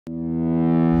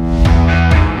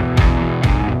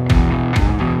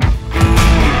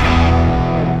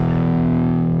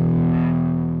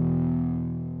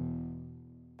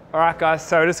Alright guys,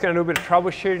 so we're just going to do a bit of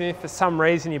troubleshooting. If for some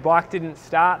reason your bike didn't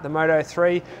start, the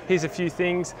Moto3, here's a few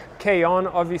things. Key on,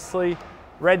 obviously.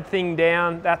 Red thing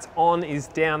down, that's on, is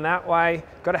down that way.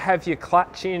 Got to have your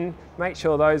clutch in, make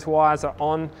sure those wires are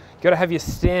on. Got to have your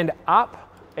stand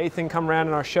up. Ethan, come around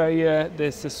and I'll show you,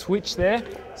 there's the switch there.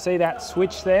 See that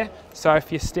switch there? So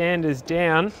if your stand is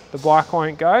down, the bike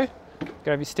won't go. Got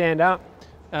to have your stand up.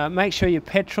 Make sure your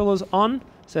petrol is on.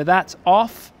 So that's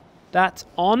off, that's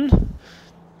on.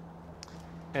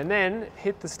 And then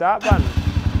hit the start button.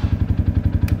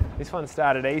 This one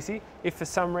started easy. If for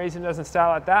some reason it doesn't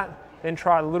start like that, then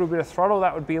try a little bit of throttle.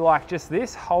 That would be like just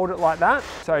this, hold it like that.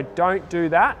 So don't do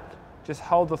that, just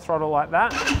hold the throttle like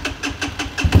that.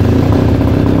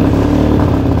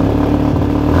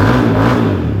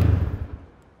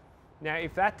 Now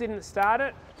if that didn't start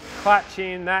it, clutch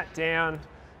in, that down,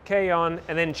 key on,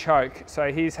 and then choke.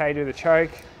 So here's how you do the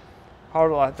choke.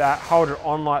 Hold it like that, hold it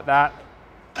on like that.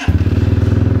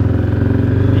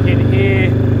 You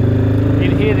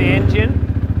can hear the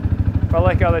engine. If I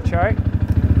let go of the choke,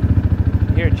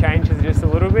 you hear it changes just a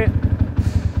little bit.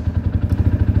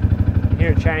 You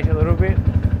hear it change a little bit.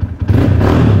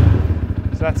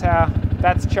 So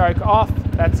that's choke off,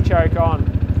 that's choke on.